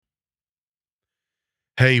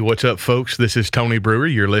Hey, what's up, folks? This is Tony Brewer.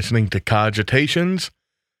 You're listening to Cogitations.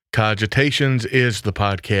 Cogitations is the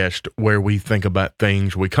podcast where we think about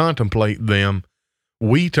things, we contemplate them,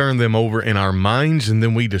 we turn them over in our minds, and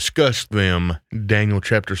then we discuss them. Daniel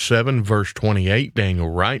chapter 7, verse 28,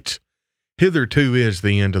 Daniel writes, "Hitherto is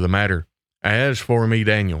the end of the matter. As for me,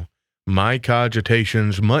 Daniel, my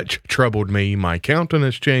cogitations much troubled me, my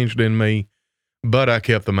countenance changed in me, but I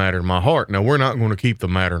kept the matter in my heart." Now, we're not going to keep the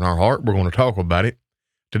matter in our heart. We're going to talk about it.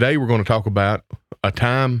 Today, we're going to talk about a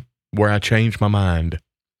time where I changed my mind.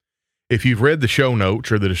 If you've read the show notes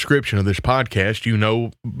or the description of this podcast, you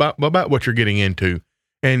know about what you're getting into.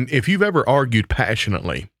 And if you've ever argued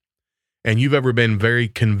passionately and you've ever been very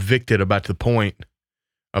convicted about the point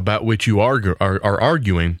about which you are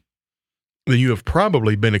arguing, then you have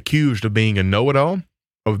probably been accused of being a know-it-all,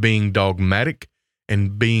 of being dogmatic,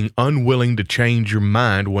 and being unwilling to change your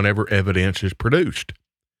mind whenever evidence is produced.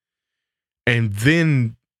 And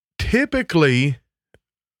then typically,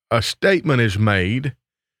 a statement is made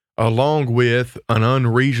along with an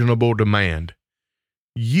unreasonable demand.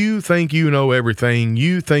 You think you know everything.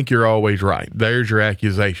 You think you're always right. There's your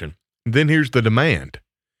accusation. Then here's the demand.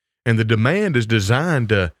 And the demand is designed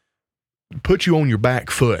to put you on your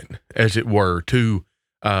back foot, as it were, to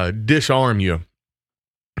disarm you.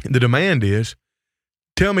 The demand is,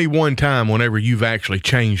 tell me one time whenever you've actually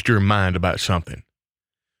changed your mind about something.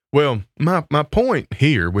 Well, my point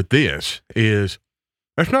here with this is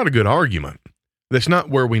that's not a good argument. That's not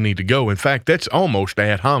where we need to go. In fact, that's almost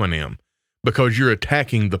ad hominem because you're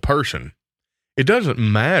attacking the person. It doesn't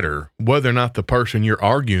matter whether or not the person you're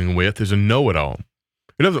arguing with is a know-it-all.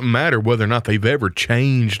 It doesn't matter whether or not they've ever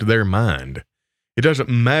changed their mind. It doesn't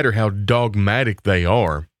matter how dogmatic they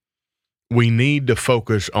are. We need to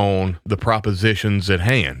focus on the propositions at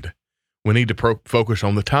hand. We need to focus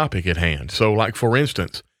on the topic at hand. So, like, for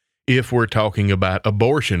instance, if we're talking about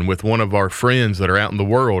abortion with one of our friends that are out in the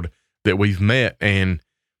world that we've met, and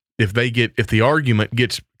if the argument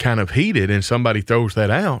gets kind of heated and somebody throws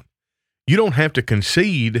that out, you don't have to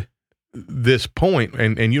concede this point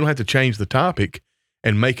and you don't have to change the topic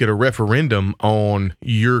and make it a referendum on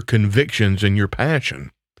your convictions and your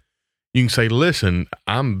passion. You can say, listen,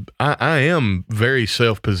 I am very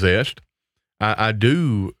self-possessed. I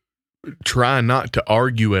do try not to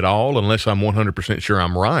argue at all unless I'm 100% sure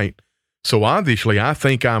I'm right. So obviously I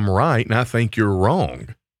think I'm right and I think you're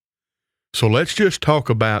wrong. So let's just talk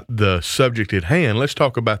about the subject at hand. Let's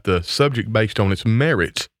talk about the subject based on its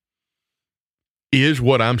merits. Is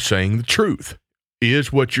what I'm saying the truth?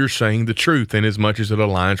 Is what you're saying the truth in as much as it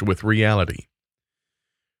aligns with reality?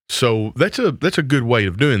 So that's a good way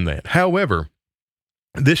of doing that. However,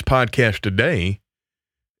 this podcast today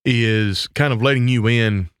is kind of letting you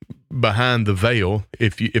in behind the veil,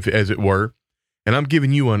 if as it were, and I'm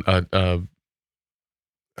giving you I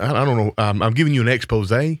don't know, I'm giving you an expose,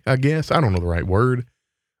 I guess. I don't know the right word,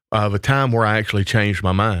 of a time where I actually changed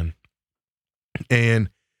my mind. And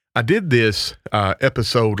I did this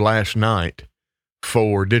episode last night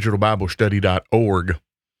for digitalbiblestudy.org,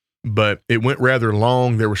 but it went rather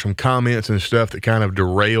long. There were some comments and stuff that kind of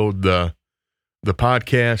derailed the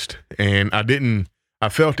podcast, and I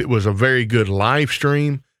felt it was a very good live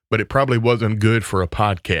stream, but it probably wasn't good for a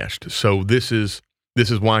podcast. So this is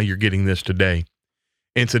why you're getting this today.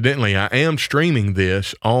 Incidentally, I am streaming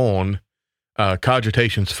this on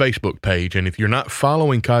Cogitations Facebook page. And if you're not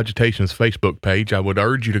following Cogitations Facebook page, I would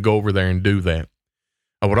urge you to go over there and do that.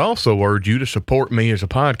 I would also urge you to support me as a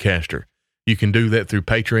podcaster. You can do that through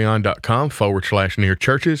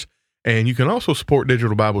patreon.com/nearchurches. And you can also support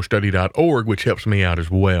digitalbiblestudy.org, which helps me out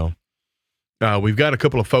as well. We've got a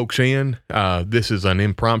couple of folks in. This is an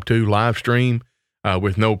impromptu live stream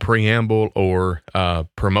with no preamble or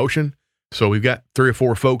promotion. So we've got 3 or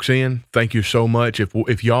 4 folks in. Thank you so much.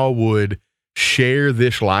 If y'all would share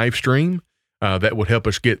this live stream, that would help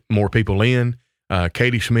us get more people in.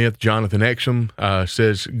 Katie Smith, Jonathan Exum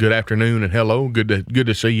says good afternoon and hello. Good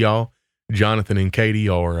to see y'all. Jonathan and Katie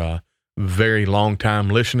are very long time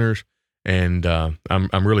listeners, and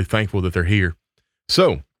I'm really thankful that they're here.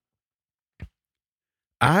 So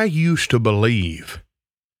I used to believe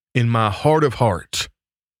in my heart of hearts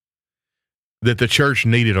that the church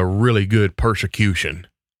needed a really good persecution.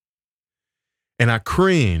 And I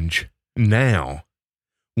cringe now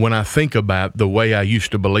when I think about the way I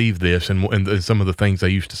used to believe this and some of the things I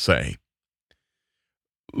used to say.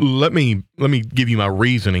 Let me give you my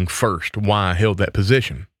reasoning first, why I held that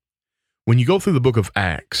position. When you go through the book of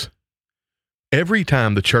Acts, every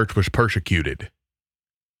time the church was persecuted,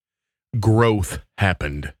 growth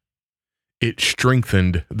happened. It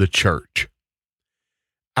strengthened the church.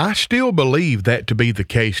 I still believe that to be the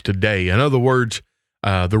case today. In other words,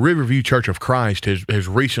 The Riverview Church of Christ has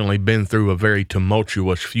recently been through a very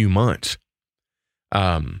tumultuous few months.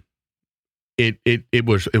 It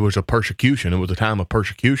was a persecution. It was a time of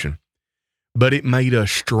persecution, but it made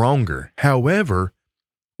us stronger. However,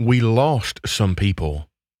 we lost some people.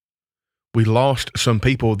 We lost some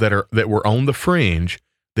people that were on the fringe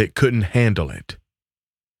that couldn't handle it.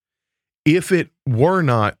 If it were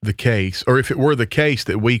not the case, or if it were the case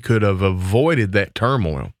that we could have avoided that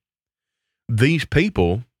turmoil, these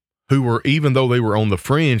people who were, even though they were on the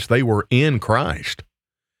fringe, they were in Christ,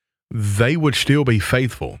 they would still be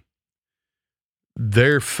faithful.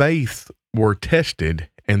 Their faith were tested,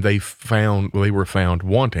 and they were found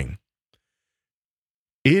wanting.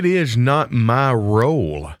 It is not my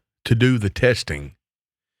role to do the testing.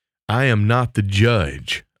 I am not the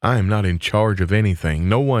judge. I am not in charge of anything.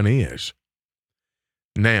 No one is.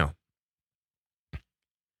 Now,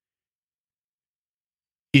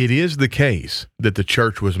 it is the case that the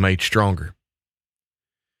church was made stronger.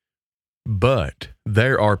 But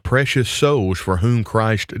there are precious souls for whom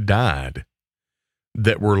Christ died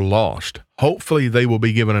that were lost. Hopefully they will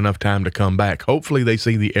be given enough time to come back. Hopefully they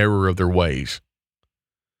see the error of their ways.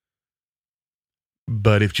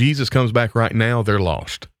 But if Jesus comes back right now, they're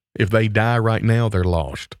lost. If they die right now, they're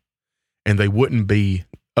lost. And they wouldn't be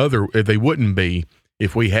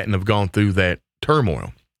if we hadn't have gone through that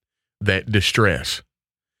turmoil, that distress.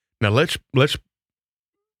 Now let's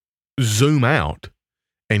zoom out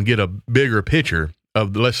and get a bigger picture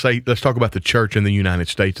of, let's talk about the church in the United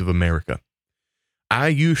States of America. I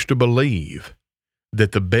used to believe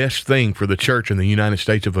that the best thing for the church in the United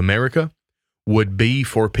States of America would be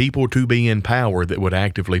for people to be in power that would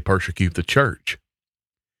actively persecute the church.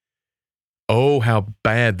 Oh, how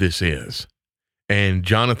bad this is. And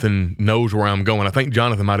Jonathan knows where I'm going. I think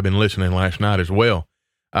Jonathan might have been listening last night as well.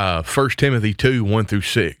 1 Timothy 2,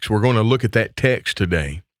 1-6. We're going to look at that text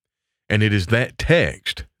today. And it is that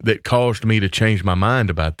text that caused me to change my mind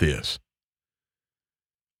about this.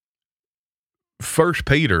 1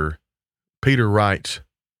 Peter writes,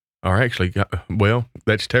 or actually, well,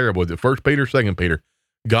 that's terrible. The 1 Peter, 2 Peter,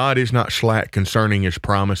 God is not slack concerning his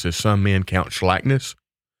promise, as some men count slackness,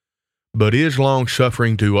 but is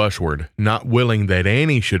long-suffering to usward, not willing that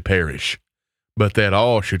any should perish, but that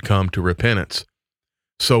all should come to repentance.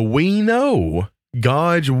 So we know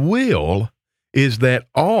God's will is that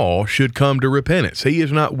all should come to repentance. He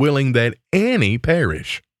is not willing that any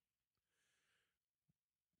perish.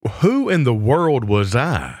 Who in the world was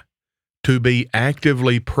I to be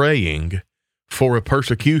actively praying for a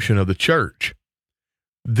persecution of the church?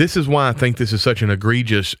 This is why I think this is such an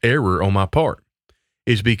egregious error on my part,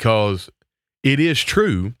 is because it is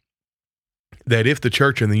true that if the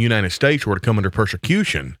church in the United States were to come under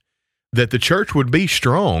persecution, that the church would be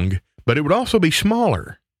strong, but it would also be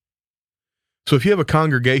smaller. So if you have a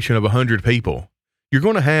congregation of 100 people, you're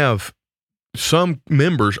going to have some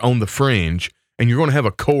members on the fringe, and you're going to have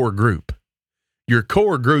a core group. Your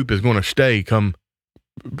core group is going to stay,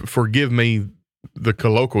 forgive me the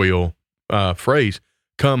colloquial phrase,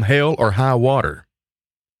 come hell or high water.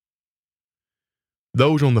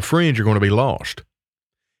 Those on the fringe are going to be lost.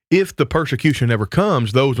 If the persecution ever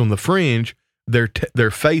comes, those on the fringe,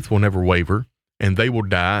 their faith will never waver, and they will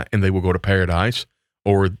die, and they will go to paradise,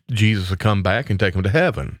 or Jesus will come back and take them to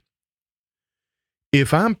heaven.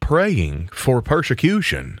 If I'm praying for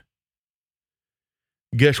persecution,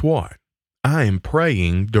 guess what? I am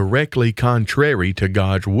praying directly contrary to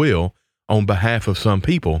God's will on behalf of some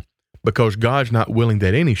people, because God's not willing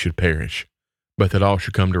that any should perish, but that all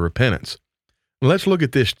should come to repentance. Let's look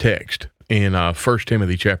at this text in 1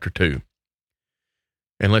 Timothy chapter 2,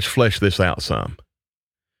 and let's flesh this out some.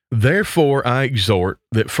 Therefore I exhort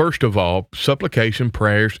that first of all, supplication,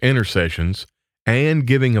 prayers, intercessions, and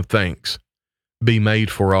giving of thanks be made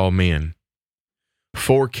for all men,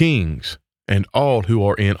 for kings, and all who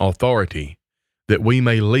are in authority, that we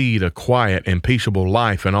may lead a quiet and peaceable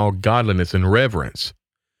life in all godliness and reverence.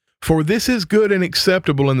 For this is good and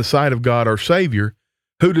acceptable in the sight of God our Savior,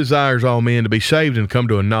 who desires all men to be saved and come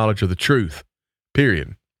to a knowledge of the truth.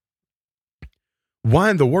 Period.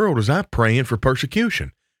 Why in the world is I praying for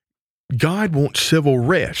persecution? God wants civil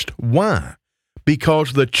rest. Why?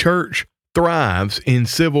 Because the church thrives in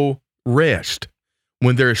civil rest.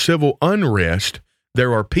 When there is civil unrest,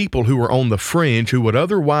 there are people who are on the fringe who would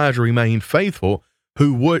otherwise remain faithful,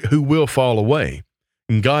 who will fall away.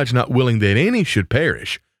 And God's not willing that any should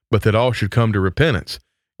perish, but that all should come to repentance.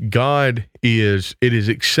 It is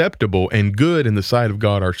acceptable and good in the sight of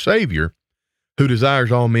God our Savior, who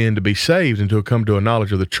desires all men to be saved and to come to a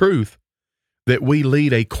knowledge of the truth, that we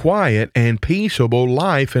lead a quiet and peaceable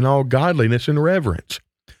life in all godliness and reverence.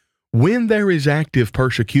 When there is active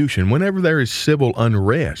persecution, whenever there is civil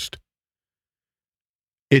unrest,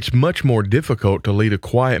 it's much more difficult to lead a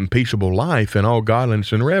quiet and peaceable life in all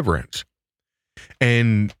godliness and reverence.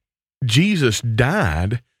 And Jesus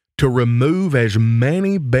died to remove as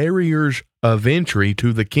many barriers of entry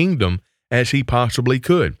to the kingdom as he possibly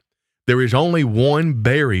could. There is only one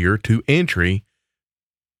barrier to entry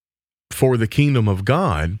for the kingdom of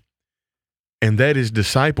God, and that is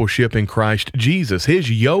discipleship in Christ Jesus. His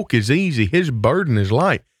yoke is easy. His burden is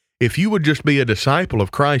light. If you would just be a disciple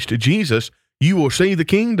of Christ Jesus, you will see the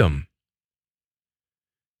kingdom.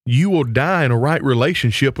 You will die in a right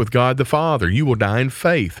relationship with God the Father. You will die in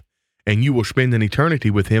faith, and you will spend an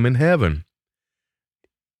eternity with him in heaven.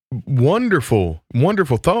 Wonderful,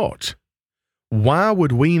 wonderful thoughts. Why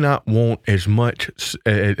would we not want as much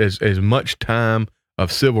time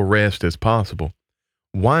of civil rest as possible?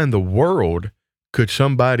 Why in the world could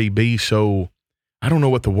somebody be so, I don't know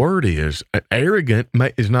what the word is, arrogant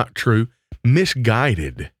is not true,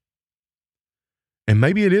 misguided? And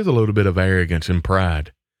maybe it is a little bit of arrogance and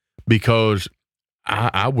pride, because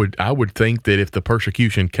I would think that if the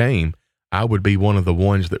persecution came, I would be one of the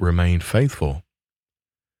ones that remained faithful.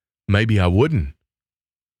 Maybe I wouldn't.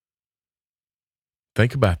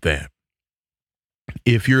 Think about that.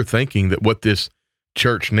 If you're thinking that what this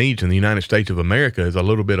church needs in the United States of America is a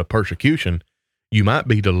little bit of persecution, you might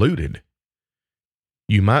be deluded.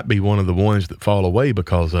 You might be one of the ones that fall away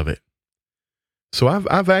because of it. So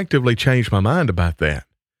I've actively changed my mind about that.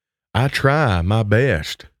 I try my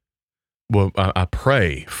best. Well, I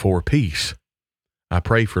pray for peace. I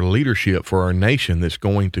pray for leadership for our nation that's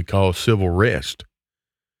going to cause civil rest.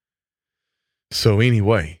 So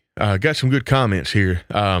anyway, got some good comments here.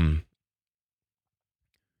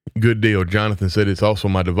 Good deal. Jonathan said it's also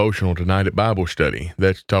my devotional tonight at Bible study.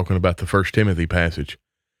 That's talking about the 1 Timothy passage.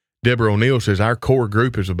 Deborah O'Neill says our core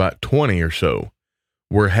group is about 20 or so.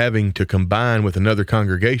 We're having to combine with another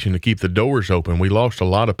congregation to keep the doors open. We lost a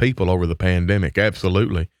lot of people over the pandemic.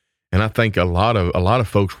 Absolutely. And I think a lot of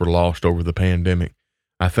folks were lost over the pandemic.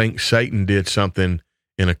 I think Satan did something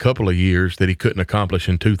in a couple of years that he couldn't accomplish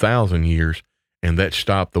in 2,000 years, and that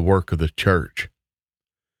stopped the work of the church.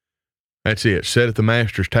 That's it. Sit at the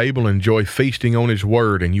master's table, enjoy feasting on his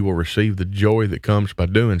word, and you will receive the joy that comes by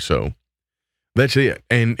doing so. That's it.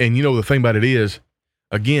 And you know, the thing about it is,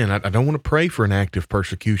 again, I don't want to pray for an active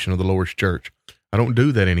persecution of the Lord's church. I don't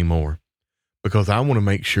do that anymore, because I want to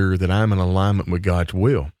make sure that I'm in alignment with God's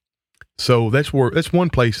will. So that's one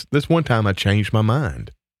time I changed my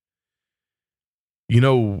mind. You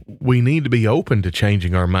know, we need to be open to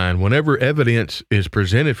changing our mind. Whenever evidence is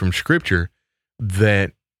presented from Scripture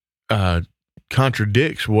that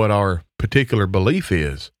contradicts what our particular belief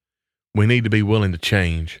is, we need to be willing to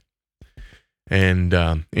change. And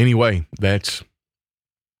anyway, that's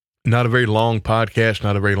not a very long podcast,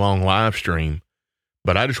 not a very long live stream,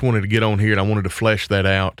 but I just wanted to get on here and I wanted to flesh that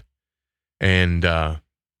out and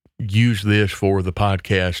use this for the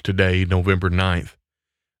podcast today, November 9th.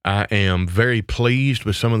 I am very pleased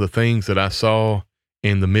with some of the things that I saw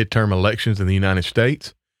in the midterm elections in the United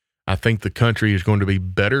States. I think the country is going to be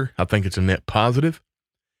better. I think it's a net positive.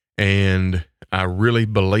 And I really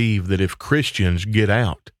believe that if Christians get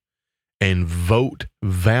out and vote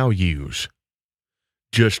values,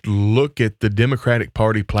 just look at the Democratic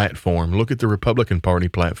Party platform, look at the Republican Party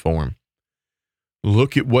platform,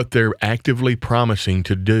 look at what they're actively promising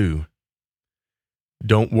to do.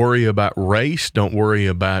 Don't worry about race. Don't worry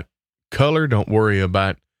about color. Don't worry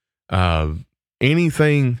about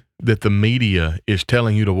anything that the media is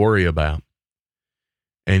telling you to worry about.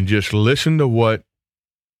 And just listen to what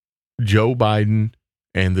Joe Biden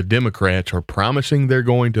and the Democrats are promising they're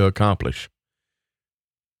going to accomplish.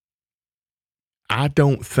 I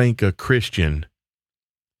don't think a Christian,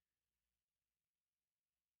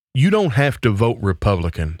 you don't have to vote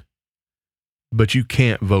Republican, but you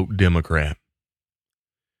can't vote Democrat.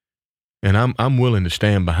 And I'm willing to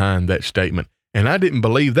stand behind that statement. And I didn't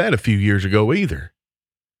believe that a few years ago either.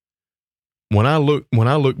 When I look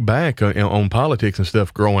back on politics and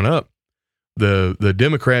stuff growing up, the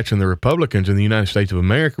Democrats and the Republicans in the United States of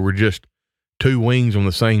America were just two wings on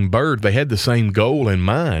the same bird. They had the same goal in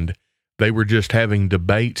mind. They were just having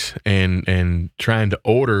debates and trying to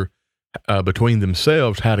order between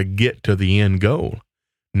themselves how to get to the end goal.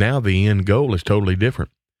 Now the end goal is totally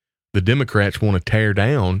different. The Democrats want to tear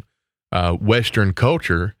down Western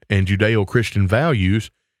culture and Judeo-Christian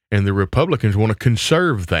values, and the Republicans want to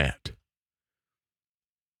conserve that.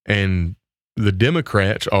 And the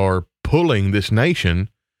Democrats are pulling this nation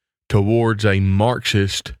towards a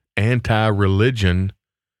Marxist, anti-religion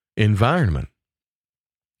environment.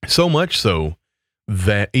 So much so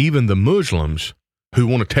that even the Muslims who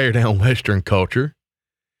want to tear down Western culture,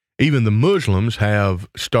 even the Muslims have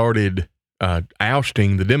started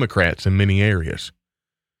ousting the Democrats in many areas.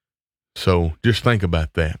 So just think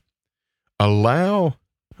about that. Allow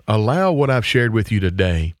what I've shared with you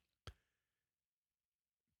today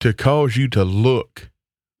to cause you to look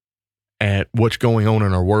at what's going on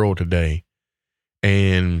in our world today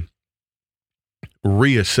and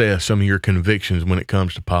reassess some of your convictions when it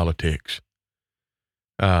comes to politics.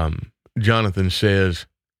 Jonathan says,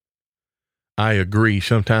 I agree.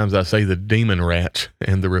 Sometimes I say the demon rats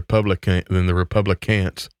and the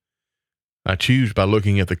Republicans. I choose by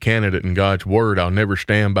looking at the candidate in God's word. I'll never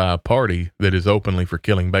stand by a party that is openly for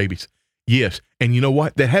killing babies. Yes. And you know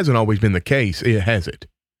what? That hasn't always been the case. It hasn't.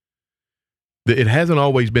 It hasn't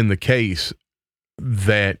always been the case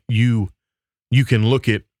that you can look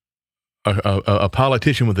at a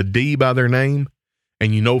politician with a D by their name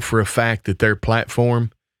and you know for a fact that their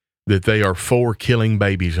platform, that they are for killing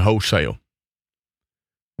babies wholesale.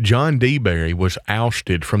 John DeBerry was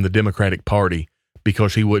ousted from the Democratic Party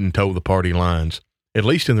because he wouldn't toe the party lines. At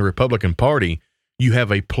least in the Republican Party, you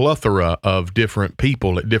have a plethora of different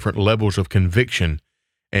people at different levels of conviction,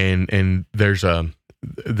 and it's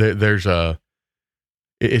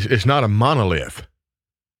not a monolith.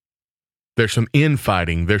 There's some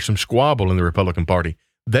infighting. There's some squabble in the Republican Party.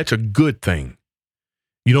 That's a good thing.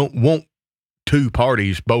 You don't want two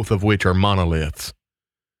parties, both of which are monoliths.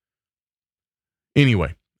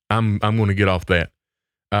 Anyway, I'm going to get off that.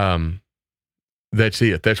 That's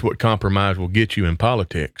it. That's what compromise will get you in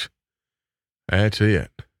politics. That's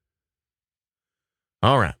it.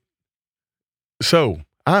 All right. So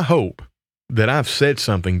I hope that I've said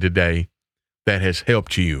something today that has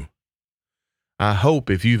helped you. I hope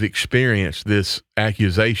if you've experienced this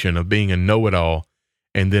accusation of being a know-it-all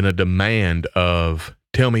and then a demand of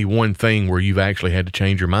tell me one thing where you've actually had to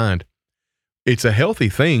change your mind, it's a healthy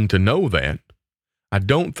thing to know that. I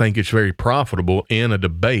don't think it's very profitable in a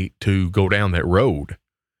debate to go down that road,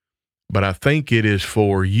 but I think it is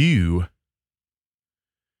for you,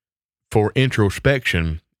 for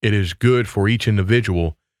introspection. It is good for each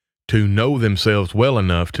individual to know themselves well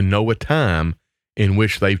enough to know a time in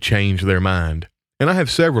which they've changed their mind. And I have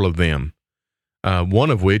several of them, one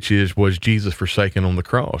of which was Jesus forsaken on the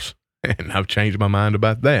cross, and I've changed my mind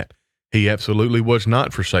about that. He absolutely was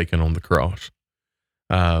not forsaken on the cross.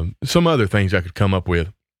 Some other things I could come up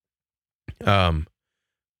with.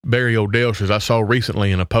 Barry Odell says, I saw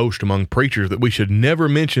recently in a post among preachers that we should never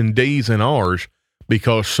mention D's and R's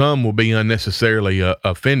because some will be unnecessarily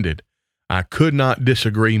offended. I could not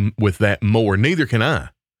disagree with that more. Neither can I.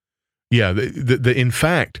 Yeah, in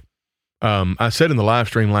fact, I said in the live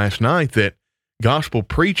stream last night that gospel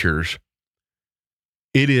preachers,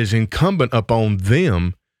 it is incumbent upon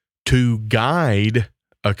them to guide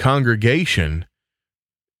a congregation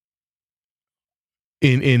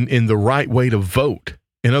in the right way to vote.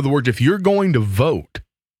 In other words, if you're going to vote,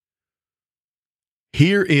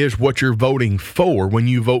 here is what you're voting for when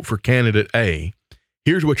you vote for candidate A.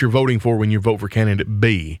 Here's what you're voting for when you vote for candidate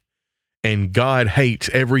B. And God hates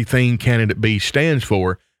everything candidate B stands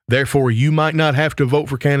for. Therefore, you might not have to vote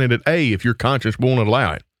for candidate A if your conscience won't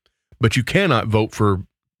allow it. But you cannot vote for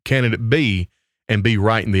candidate B and be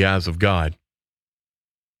right in the eyes of God.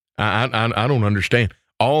 I don't understand.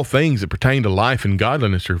 All things that pertain to life and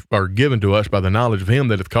godliness are given to us by the knowledge of him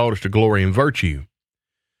that hath called us to glory and virtue.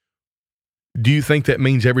 Do you think that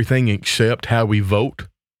means everything except how we vote?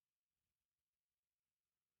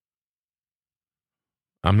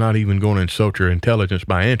 I'm not even going to insult your intelligence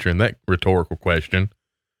by answering that rhetorical question.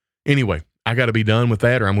 Anyway, I got to be done with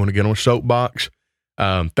that or I'm going to get on a soapbox.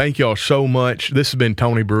 Thank y'all so much. This has been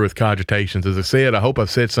Tony Brewer with Cogitations. As I said, I hope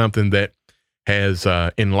I've said something that has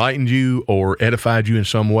enlightened you or edified you in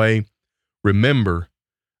some way. Remember,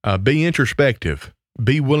 be introspective.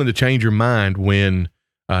 Be willing to change your mind when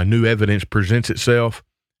new evidence presents itself,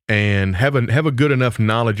 and have a good enough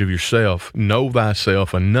knowledge of yourself. Know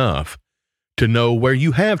thyself enough to know where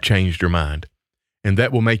you have changed your mind, and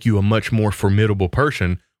that will make you a much more formidable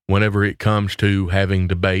person whenever it comes to having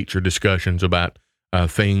debates or discussions about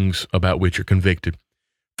things about which you're convicted.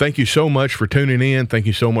 Thank you so much for tuning in. Thank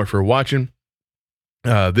you so much for watching.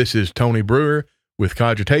 This is Tony Brewer with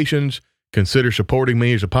Cogitations. Consider supporting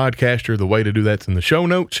me as a podcaster. The way to do that's in the show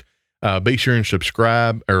notes. Be sure and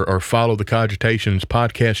subscribe or follow the Cogitations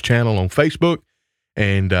podcast channel on Facebook,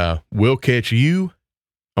 and we'll catch you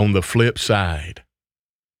on the flip side.